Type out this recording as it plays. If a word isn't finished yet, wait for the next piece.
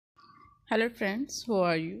Hello friends, how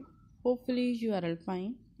are you? Hopefully you are all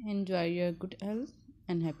fine. Enjoy your good health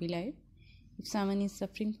and happy life. If someone is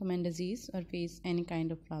suffering from a disease or face any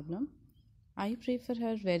kind of problem, I pray for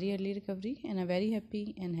her very early recovery and a very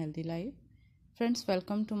happy and healthy life. Friends,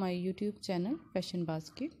 welcome to my YouTube channel Fashion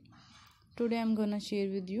Basket. Today I'm gonna share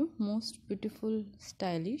with you most beautiful,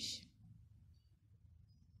 stylish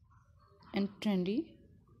and trendy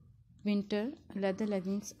winter leather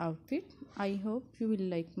leggings outfit. I hope you will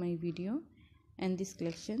like my video and this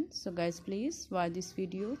collection. So guys, please watch this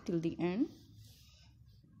video till the end.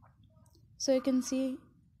 So you can see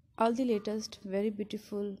all the latest very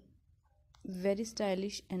beautiful, very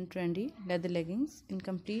stylish and trendy leather leggings in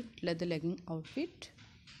complete leather legging outfit.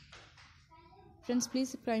 Friends, please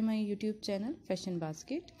subscribe my YouTube channel Fashion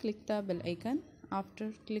Basket. Click the bell icon.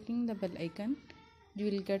 After clicking the bell icon, you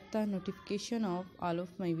will get the notification of all of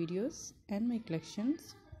my videos and my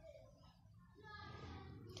collections.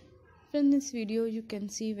 From this video you can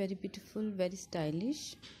see very beautiful, very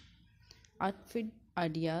stylish outfit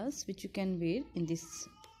ideas which you can wear in this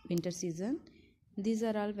winter season. These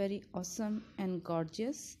are all very awesome and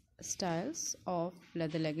gorgeous styles of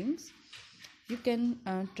leather leggings. You can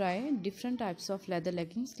try different types of leather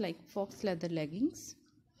leggings like fox leather leggings,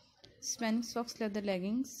 Spanish fox leather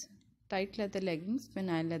leggings, tight leather leggings,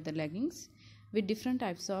 vinyl leather leggings with different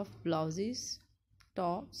types of blouses,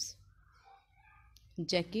 tops,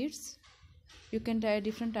 jackets. You can try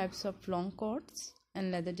different types of long coats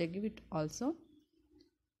and leather jacket also.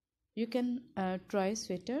 You can try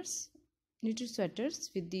sweaters, knitted sweaters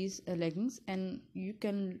with these leggings, and you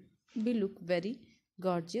can be look very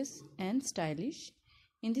gorgeous and stylish.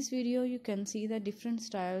 In this video you can see the different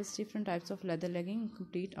styles, different types of leather legging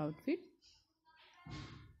complete outfit.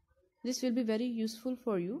 This will be very useful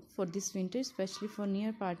for you for this winter, especially for New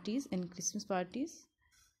Year parties and Christmas parties.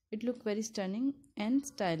 It look very stunning and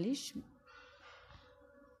stylish.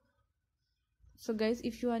 So guys,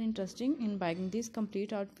 if you are interested in buying this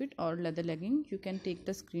complete outfit or leather legging, you can take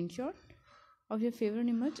the screenshot of your favorite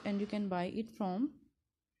image and you can buy it from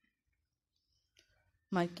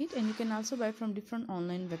market, and you can also buy from different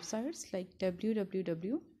online websites like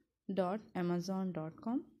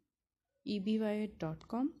www.amazon.com,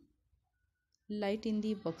 eBay.com,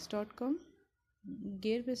 lightinthebox.com,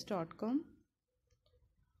 gearbest.com,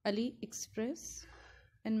 AliExpress,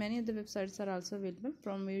 and many other websites are also available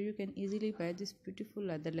from where you can easily buy these beautiful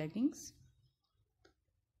leather leggings.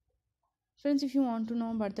 Friends, if you want to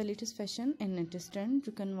know about the latest fashion and latest trend,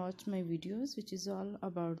 you can watch my videos which is all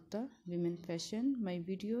about the women fashion. My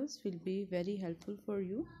videos will be very helpful for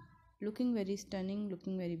you, looking very stunning,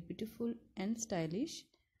 looking very beautiful and stylish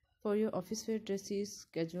for your office wear dresses,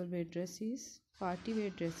 casual wear dresses, party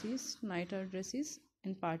wear dresses, night out dresses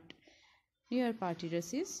and New Year party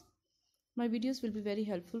dresses. My videos will be very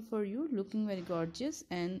helpful for you, looking very gorgeous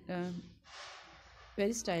and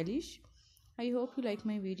very stylish. I hope you like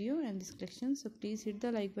my video and this collection, so please hit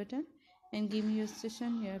the like button and give me your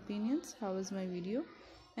suggestion, your opinions, how was my video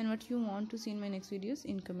and what you want to see in my next videos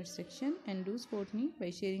in comment section, and do support me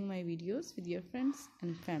by sharing my videos with your friends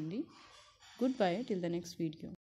and family. Goodbye till the next video.